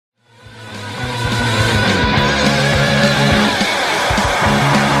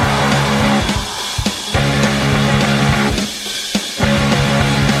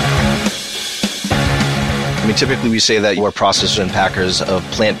Typically, we say that we're processors and packers of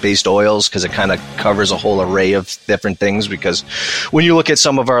plant-based oils because it kind of covers a whole array of different things. Because when you look at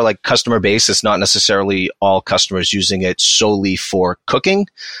some of our like customer base, it's not necessarily all customers using it solely for cooking,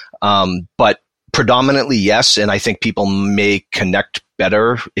 but predominantly, yes. And I think people may connect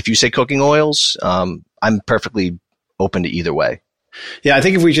better if you say cooking oils. I'm perfectly open to either way. Yeah, I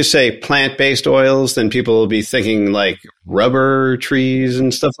think if we just say plant-based oils, then people will be thinking like rubber trees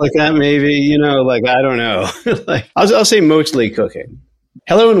and stuff like that, maybe, like, I don't know. I'll say mostly cooking.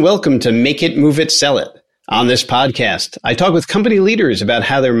 Hello and welcome to Make It, Move It, Sell It. On this podcast, I talk with company leaders about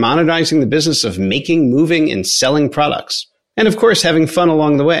how they're monetizing the business of making, moving, and selling products. And of course, having fun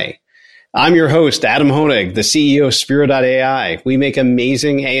along the way. I'm your host, Adam Honig, the CEO of Spiro.ai. We make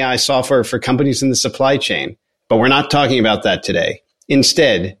amazing AI software for companies in the supply chain. But we're not talking about that today.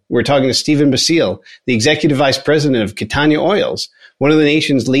 Instead, we're talking to Stephen Basile, the Executive Vice President of Catania Oils, one of the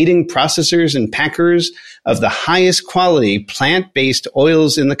nation's leading processors and packers of the highest quality plant-based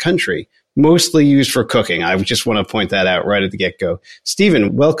oils in the country, mostly used for cooking. I just want to point that out right at the get-go.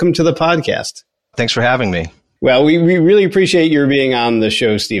 Stephen, welcome to the podcast. Thanks for having me. Well, we really appreciate your being on the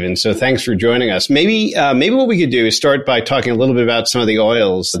show, Stephen. So thanks for joining us. Maybe what we could do is start by talking a little bit about some of the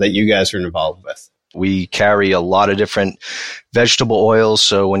oils that you guys are involved with. We carry a lot of different vegetable oils.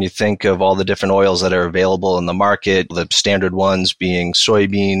 So when you think of all the different oils that are available in the market, the standard ones being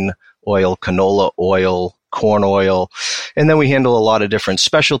soybean oil, canola oil, corn oil. And then we handle a lot of different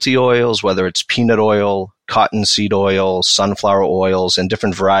specialty oils, whether it's peanut oil, cottonseed oil, sunflower oils, and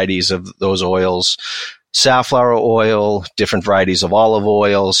different varieties of those oils. Safflower oil, different varieties of olive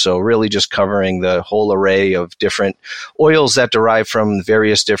oil. So really just covering the whole array of different oils that derive from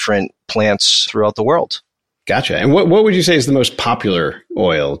various different plants throughout the world. Gotcha. And what would you say is the most popular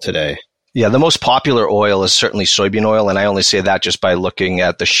oil today? Yeah, the most popular oil is certainly soybean oil. And I only say that just by looking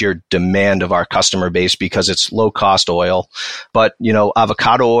at the sheer demand of our customer base because it's low cost oil. But,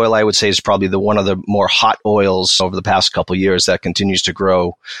 avocado oil, I would say, is probably one of the more hot oils over the past couple of years that continues to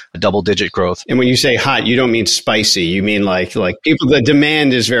grow a double-digit growth. And when you say hot, you don't mean spicy. You mean like people, the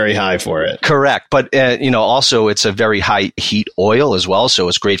demand is very high for it. Correct. But, also it's a very high heat oil as well. So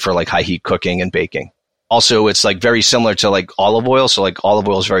it's great for like high heat cooking and baking. Also, it's like very similar to like olive oil. So like olive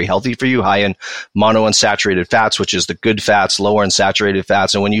oil is very healthy for you, high in monounsaturated fats, which is the good fats, lower in saturated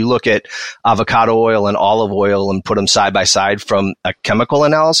fats. And when you look at avocado oil and olive oil and put them side by side from a chemical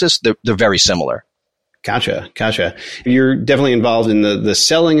analysis, they're very similar. Gotcha. You're definitely involved in the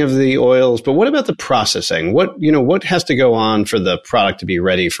selling of the oils, but what about the processing? What has to go on for the product to be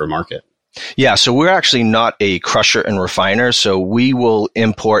ready for market? Yeah, so we're actually not a crusher and refiner. So we will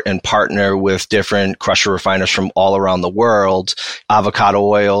import and partner with different crusher refiners from all around the world. Avocado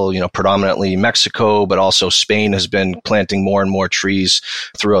oil, predominantly Mexico, but also Spain has been planting more and more trees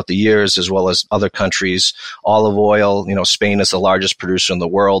throughout the years, as well as other countries. Olive oil, Spain is the largest producer in the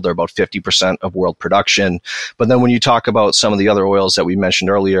world. They're about 50% of world production. But then when you talk about some of the other oils that we mentioned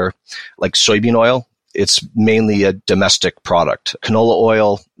earlier, like soybean oil, it's mainly a domestic product. Canola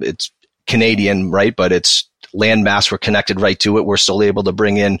oil, it's Canadian, right? But it's land mass. We're connected right to it. We're still able to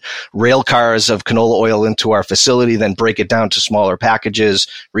bring in rail cars of canola oil into our facility, then break it down to smaller packages,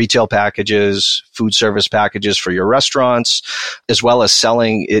 retail packages, food service packages for your restaurants, as well as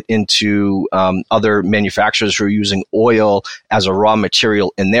selling it into other manufacturers who are using oil as a raw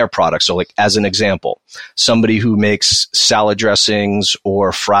material in their products. So like as an example, somebody who makes salad dressings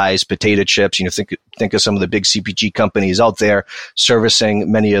or fries potato chips, think of some of the big CPG companies out there servicing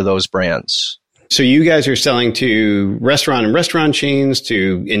many of those brands. So you guys are selling to restaurant chains,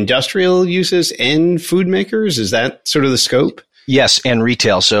 to industrial uses and food makers? Is that sort of the scope? Yes, and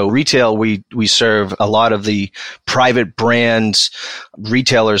retail. So retail, we serve a lot of the private brands,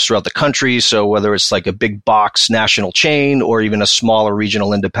 retailers throughout the country. So whether it's like a big box national chain or even a smaller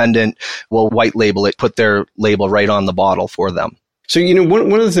regional independent, we'll white label it, put their label right on the bottle for them. So, one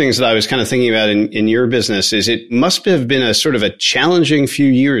of the things that I was kind of thinking about in your business is it must have been a sort of a challenging few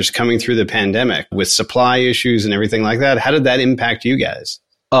years coming through the pandemic with supply issues and everything like that. How did that impact you guys?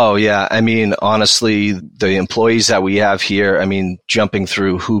 Oh, yeah. I mean, honestly, the employees that we have here, jumping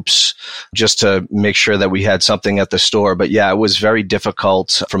through hoops just to make sure that we had something at the store. But yeah, it was very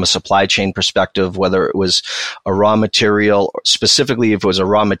difficult from a supply chain perspective, whether it was a raw material, specifically if it was a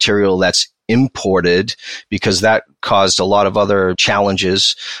raw material that's imported, because that caused a lot of other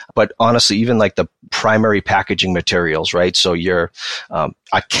challenges. But honestly, even like the primary packaging materials, right? So your a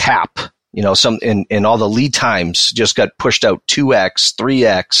cap, some in all the lead times just got pushed out 2x,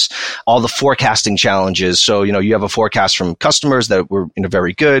 3x, all the forecasting challenges. So, you have a forecast from customers that were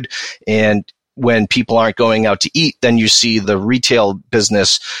very good. And when people aren't going out to eat, then you see the retail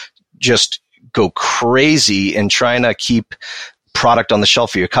business just go crazy in trying to keep product on the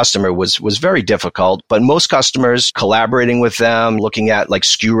shelf for your customer was very difficult. But most customers, collaborating with them, looking at like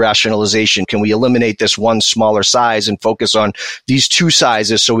SKU rationalization, can we eliminate this one smaller size and focus on these two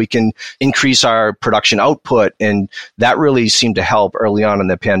sizes so we can increase our production output? And that really seemed to help early on in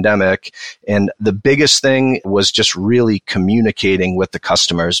the pandemic. And the biggest thing was just really communicating with the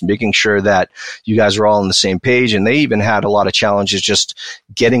customers, making sure that you guys were all on the same page. And they even had a lot of challenges just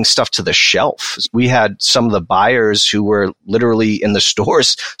getting stuff to the shelf. We had some of the buyers who were literally in the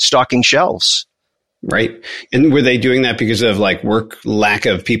stores stocking shelves. Right. And were they doing that because of like lack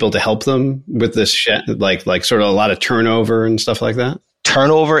of people to help them with this, like sort of a lot of turnover and stuff like that?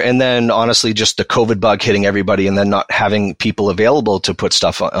 Turnover, and then honestly, just the COVID bug hitting everybody and then not having people available to put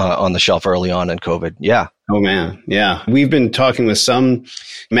stuff on the shelf early on in COVID. Yeah. Oh, man. Yeah. We've been talking with some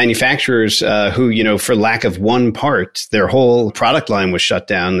manufacturers who, for lack of one part, their whole product line was shut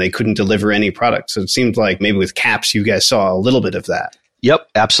down. They couldn't deliver any product. So it seemed like maybe with caps, you guys saw a little bit of that. Yep,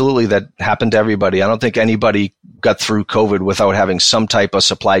 absolutely. That happened to everybody. I don't think anybody got through COVID without having some type of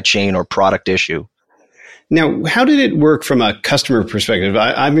supply chain or product issue. Now, how did it work from a customer perspective?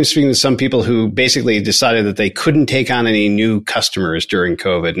 I've been speaking to some people who basically decided that they couldn't take on any new customers during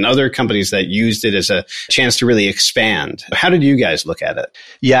COVID, and other companies that used it as a chance to really expand. How did you guys look at it?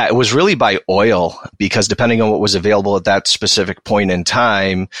 Yeah, it was really by oil, because depending on what was available at that specific point in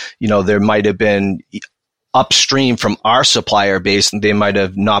time, there might have been upstream from our supplier base, and they might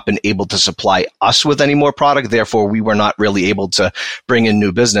have not been able to supply us with any more product. Therefore, we were not really able to bring in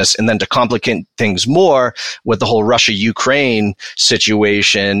new business. And then to complicate things more with the whole Russia-Ukraine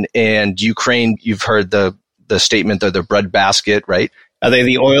situation, and Ukraine, you've heard the statement, they're the bread basket, right? Are they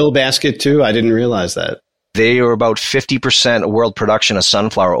the oil basket too? I didn't realize that. They are about 50% of world production of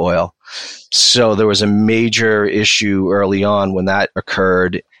sunflower oil. So there was a major issue early on when that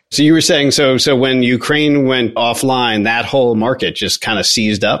occurred. So you were saying, so when Ukraine went offline, that whole market just kind of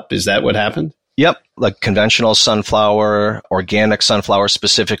seized up. Is that what happened? Yep. Like conventional sunflower, organic sunflower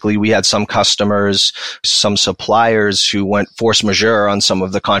specifically. We had some customers, some suppliers who went force majeure on some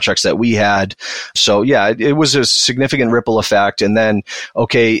of the contracts that we had. So yeah, it was a significant ripple effect. And then,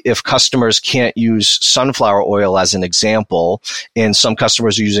 okay, if customers can't use sunflower oil as an example, and some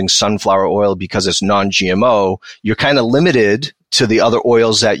customers are using sunflower oil because it's non-GMO, you're kind of limited to the other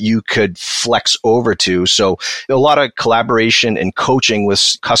oils that you could flex over to. So a lot of collaboration and coaching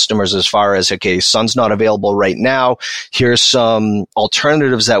with customers as far as, okay, sun's not available right now. Here's some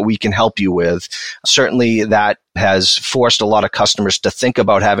alternatives that we can help you with. Certainly that has forced a lot of customers to think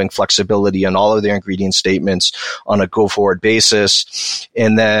about having flexibility on all of their ingredient statements on a go-forward basis.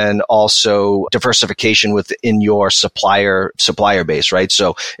 And then also diversification within your supplier base, right?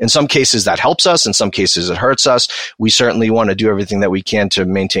 So in some cases that helps us, in some cases it hurts us. We certainly want to do everything that we can to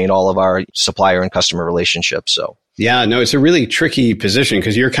maintain all of our supplier and customer relationships. So yeah, no, it's a really tricky position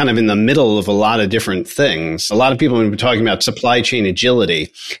because you're kind of in the middle of a lot of different things. A lot of people have been talking about supply chain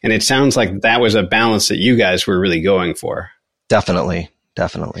agility, and it sounds like that was a balance that you guys were really going for. Definitely.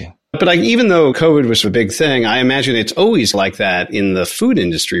 But even though COVID was a big thing, I imagine it's always like that in the food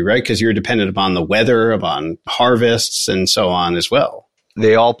industry, right? Because you're dependent upon the weather, upon harvests, and so on as well.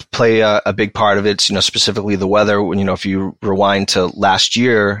 They all play a big part of it, specifically the weather. If you rewind to last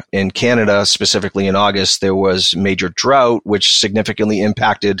year in Canada, specifically in August, there was major drought, which significantly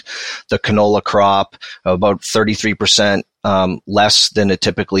impacted the canola crop, about 33% less than it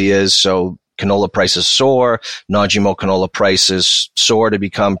typically is. So canola prices soar, non-GMO canola prices soar to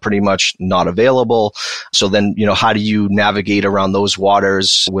become pretty much not available. So then, how do you navigate around those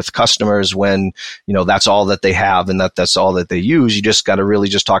waters with customers when, that's all that they have and that's all that they use? You just got to really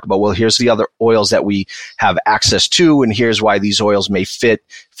just talk about, well, here's the other oils that we have access to, and here's why these oils may fit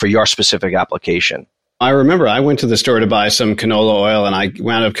for your specific application. I remember I went to the store to buy some canola oil, and I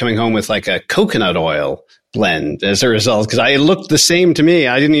wound up coming home with like a coconut oil blend as a result, because it looked the same to me.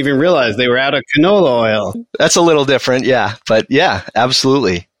 I didn't even realize they were out of canola oil. That's a little different, yeah. But yeah,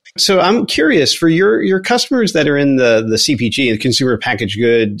 absolutely. So I'm curious, for your customers that are in the CPG, the consumer packaged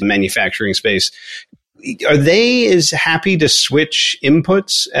good manufacturing space, are they as happy to switch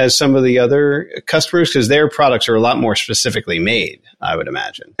inputs as some of the other customers? Because their products are a lot more specifically made, I would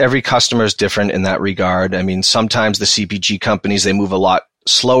imagine. Every customer is different in that regard. I mean, sometimes the CPG companies, they move a lot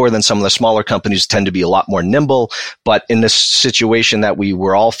slower than some of the smaller companies, tend to be a lot more nimble. But in this situation that we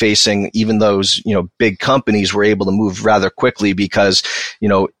were all facing, even those, big companies were able to move rather quickly because,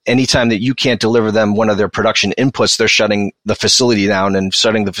 anytime that you can't deliver them one of their production inputs, they're shutting the facility down, and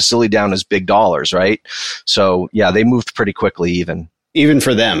shutting the facility down is big dollars, right? So yeah, they moved pretty quickly even. Even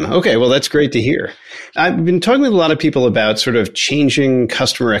for them. Okay, well, that's great to hear. I've been talking with a lot of people about sort of changing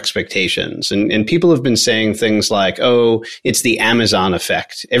customer expectations. And people have been saying things like, oh, it's the Amazon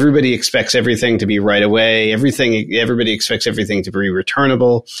effect. Everybody expects everything to be right away. Everybody expects everything to be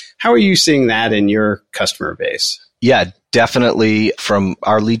returnable. How are you seeing that in your customer base? Yeah, definitely. From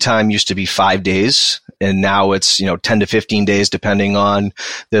our lead time used to be 5 days. And now it's, 10 to 15 days, depending on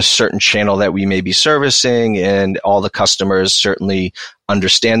the certain channel that we may be servicing. And all the customers certainly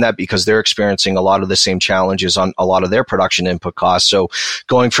understand that because they're experiencing a lot of the same challenges on a lot of their production input costs. So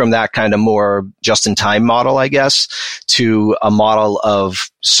going from that kind of more just-in-time model, I guess, to a model of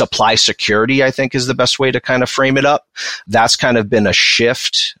supply security, I think is the best way to kind of frame it up. That's kind of been a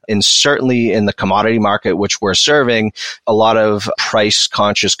shift, and certainly in the commodity market, which we're serving, a lot of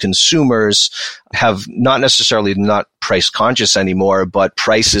price-conscious consumers have not necessarily not price conscious anymore, but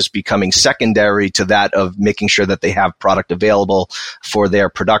price is becoming secondary to that of making sure that they have product available for their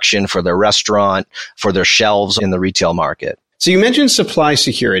production, for their restaurant, for their shelves in the retail market. So you mentioned supply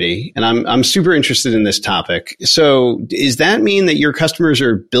security, and I'm super interested in this topic. So does that mean that your customers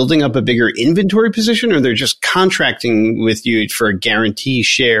are building up a bigger inventory position, or they're just contracting with you for a guarantee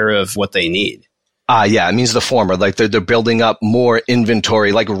share of what they need? Yeah, it means the former. Like they're building up more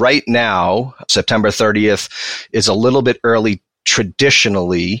inventory. Like right now, September 30th is a little bit early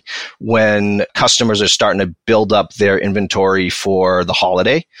traditionally when customers are starting to build up their inventory for the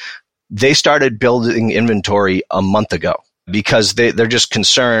holiday. They started building inventory a month ago because they're just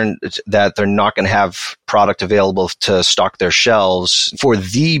concerned that they're not going to have product available to stock their shelves for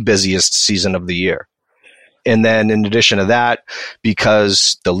the busiest season of the year. And then in addition to that,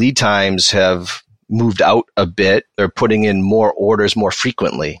 because the lead times have moved out a bit, they're putting in more orders more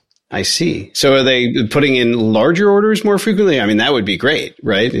frequently. I see. So are they putting in larger orders more frequently? I mean, that would be great,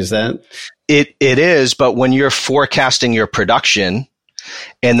 right? Is that? It is, but when you're forecasting your production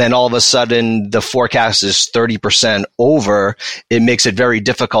and then all of a sudden the forecast is 30% over, it makes it very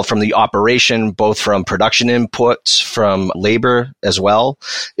difficult from the operation, both from production inputs, from labor as well.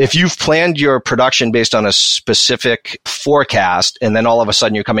 If you've planned your production based on a specific forecast and then all of a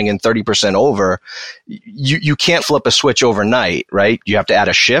sudden you're coming in 30% over, you can't flip a switch overnight, right? You have to add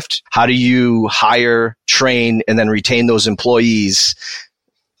a shift. How do you hire, train, and then retain those employees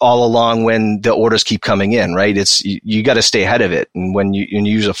all along when the orders keep coming in, right? You got to stay ahead of it. And when you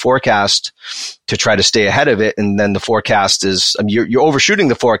use a forecast to try to stay ahead of it, and then the forecast is, I mean, you're overshooting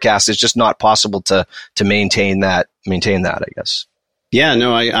the forecast. It's just not possible to maintain that, I guess. Yeah,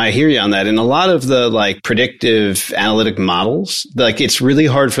 no, I hear you on that. And a lot of the like predictive analytic models, like it's really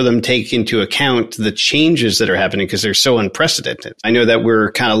hard for them to take into account the changes that are happening because they're so unprecedented. I know that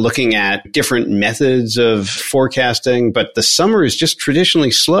we're kind of looking at different methods of forecasting, but the summer is just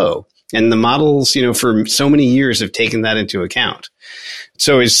traditionally slow. And the models, for so many years have taken that into account.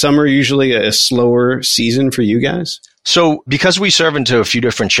 So is summer usually a slower season for you guys? So because we serve into a few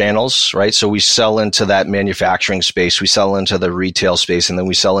different channels, right? So we sell into that manufacturing space, we sell into the retail space, and then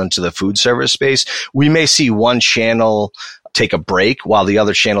we sell into the food service space. We may see one channel take a break while the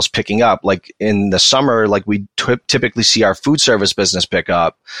other channel's picking up. Like in the summer, like we typically see our food service business pick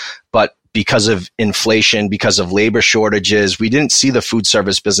up, but because of inflation, because of labor shortages, we didn't see the food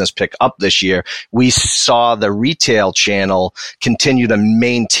service business pick up this year. We saw the retail channel continue to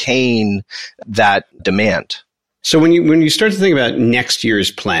maintain that demand. So when you start to think about next year's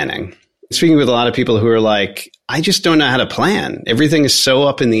planning, speaking with a lot of people who are like, I just don't know how to plan. Everything is so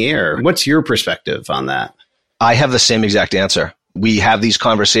up in the air. What's your perspective on that? I have the same exact answer. We have these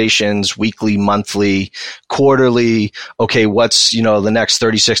conversations weekly, monthly, quarterly. Okay, what's, the next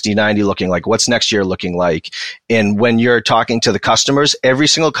 30, 60, 90 looking like? What's next year looking like? And when you're talking to the customers, every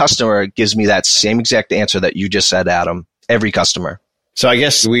single customer gives me that same exact answer that you just said, Adam. Every customer. So I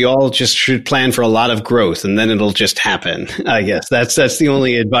guess we all just should plan for a lot of growth and then it'll just happen. I guess that's the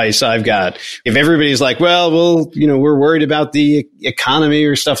only advice I've got. If everybody's like, well, we're worried about the economy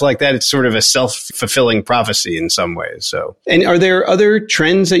or stuff like that, it's sort of a self-fulfilling prophecy in some ways. So, and are there other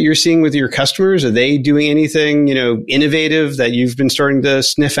trends that you're seeing with your customers? Are they doing anything, innovative that you've been starting to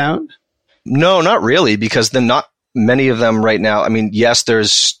sniff out? No, not really, because they're not many of them right now. I mean, yes,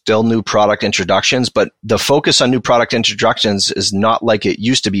 there's still new product introductions, but the focus on new product introductions is not like it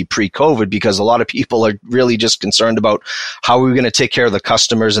used to be pre-COVID because a lot of people are really just concerned about how are we going to take care of the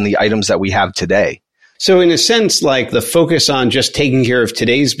customers and the items that we have today. So in a sense, like the focus on just taking care of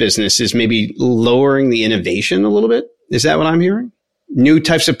today's business is maybe lowering the innovation a little bit. Is that what I'm hearing? New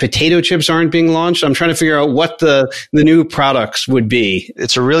types of potato chips aren't being launched. I'm trying to figure out what the new products would be.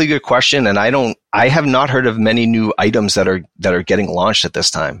 It's a really good question. And I have not heard of many new items that are getting launched at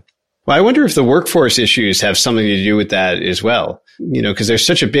this time. Well, I wonder if the workforce issues have something to do with that as well, because there's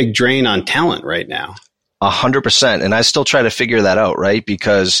such a big drain on talent right now. 100%. And I still try to figure that out, right?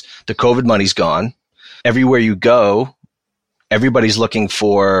 Because the COVID money's gone. Everywhere you go, everybody's looking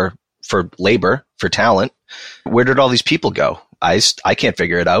for labor, for talent. Where did all these people go? I can't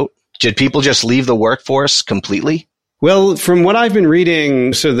figure it out. Did people just leave the workforce completely? Well, from what I've been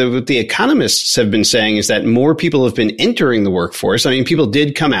reading, what the economists have been saying is that more people have been entering the workforce. I mean, people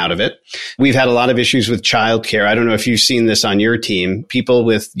did come out of it. We've had a lot of issues with childcare. I don't know if you've seen this on your team. People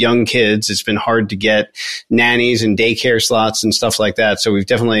with young kids, it's been hard to get nannies and daycare slots and stuff like that. So we've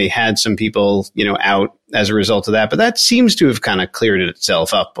definitely had some people, out as a result of that. But that seems to have kind of cleared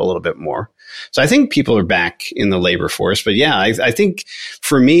itself up a little bit more. So I think people are back in the labor force. But yeah, I think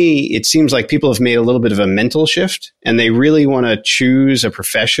for me, it seems like people have made a little bit of a mental shift and they really want to choose a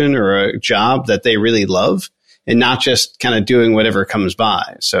profession or a job that they really love and not just kind of doing whatever comes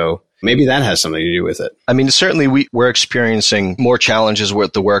by. So maybe that has something to do with it. I mean, certainly we're experiencing more challenges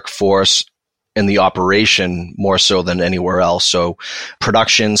with the workforce in the operation more so than anywhere else. So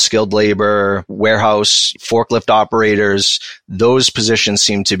production, skilled labor, warehouse, forklift operators, those positions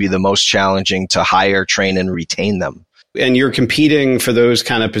seem to be the most challenging to hire, train, and retain them. And you're competing for those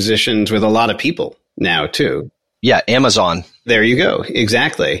kind of positions with a lot of people now too. Yeah, Amazon. There you go.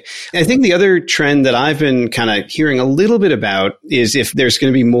 Exactly. I think the other trend that I've been kind of hearing a little bit about is if there's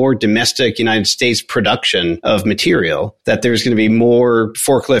going to be more domestic United States production of material, that there's going to be more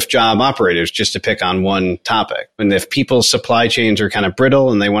forklift job operators, just to pick on one topic. And if people's supply chains are kind of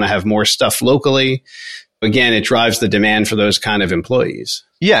brittle and they want to have more stuff locally, again, it drives the demand for those kind of employees.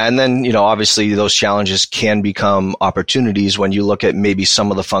 Yeah. And then, obviously those challenges can become opportunities when you look at maybe some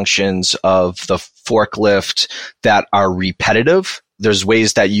of the functions of the forklift that are repetitive. There's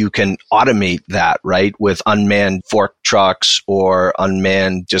ways that you can automate that, right? With unmanned fork trucks or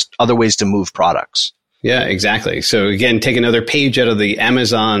unmanned, just other ways to move products. Yeah, exactly. So again, take another page out of the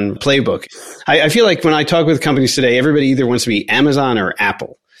Amazon playbook. I feel like when I talk with companies today, everybody either wants to be Amazon or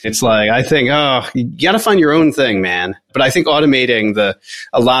Apple. It's like, I think, you got to find your own thing, man. But I think automating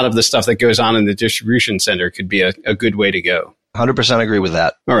a lot of the stuff that goes on in the distribution center could be a good way to go. 100% agree with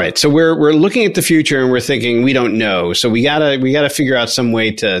that. All right. So we're looking at the future and we're thinking we don't know. So we gotta figure out some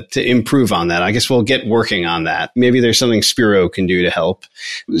way to improve on that. I guess we'll get working on that. Maybe there's something Spiro can do to help.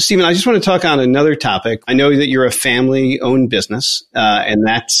 Stephen, I just want to talk on another topic. I know that you're a family-owned business, and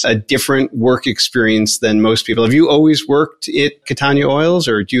that's a different work experience than most people. Have you always worked at Catania Oils,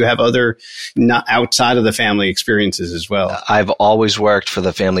 or do you have other not outside of the family experiences as well? I've always worked for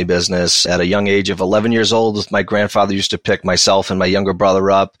the family business. At a young age of 11 years old, my grandfather used to pick myself and my younger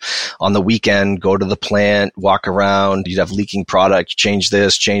brother up on the weekend, go to the plant, walk around. You'd have leaking product, change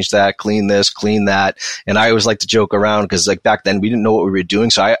this, change that, clean this, clean that. And I always like to joke around because back then we didn't know what we were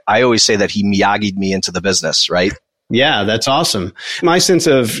doing. So I always say that he Miyagi'd me into the business, right? Yeah, that's awesome. My sense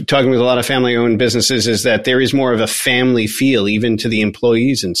of talking with a lot of family-owned businesses is that there is more of a family feel even to the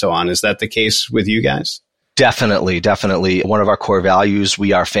employees and so on. Is that the case with you guys? Definitely. One of our core values,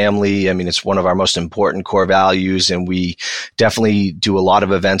 we are family. I mean, it's one of our most important core values, and we definitely do a lot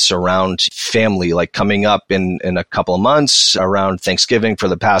of events around family, like coming up in a couple of months around Thanksgiving. For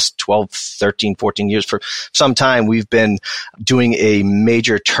the past 12, 13, 14 years, for some time, we've been doing a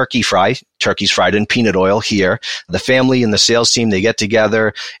major turkey fry. Turkeys fried in peanut oil here. The family and the sales team, they get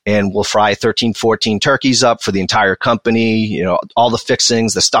together and we'll fry 13, 14 turkeys up for the entire company, all the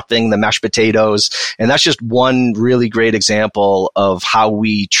fixings, the stuffing, the mashed potatoes. And that's just one really great example of how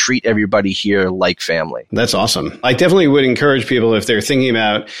we treat everybody here like family. That's awesome. I definitely would encourage people, if they're thinking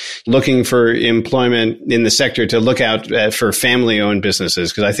about looking for employment in the sector, to look out for family-owned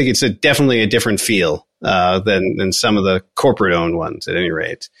businesses, because I think it's definitely a different feel than some of the corporate owned ones, at any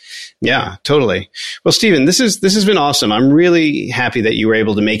rate. Yeah, totally. Well, Stephen, this has been awesome. I'm really happy that you were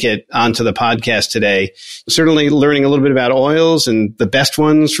able to make it onto the podcast today. Certainly learning a little bit about oils and the best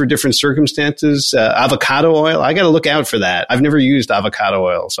ones for different circumstances. Avocado oil, I got to look out for that. I've never used avocado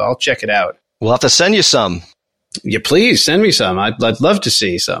oil, so I'll check it out. We'll have to send you some. Yeah, please send me some. I'd love to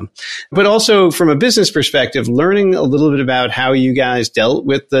see some. But also from a business perspective, learning a little bit about how you guys dealt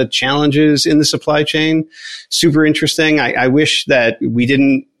with the challenges in the supply chain. Super interesting. I wish that we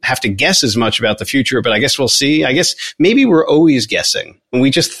didn't have to guess as much about the future, but I guess we'll see. I guess maybe we're always guessing and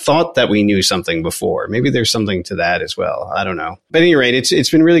we just thought that we knew something before. Maybe there's something to that as well. I don't know. But at any rate, it's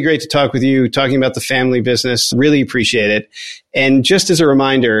been really great to talk with you, talking about the family business. Really appreciate it. And just as a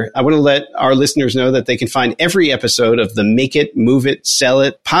reminder, I want to let our listeners know that they can find every episode of the Make It, Move It, Sell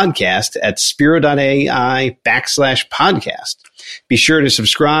It podcast at spiro.ai/podcast. Be sure to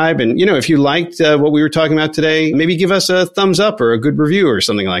subscribe. And, if you liked what we were talking about today, maybe give us a thumbs up or a good review or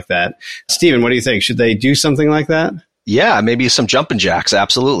something like that. Stephen, what do you think? Should they do something like that? Yeah, maybe some jumping jacks.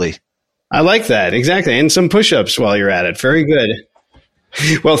 Absolutely. I like that. Exactly. And some push-ups while you're at it. Very good.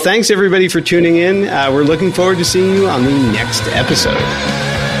 Well, thanks everybody for tuning in. We're looking forward to seeing you on the next episode.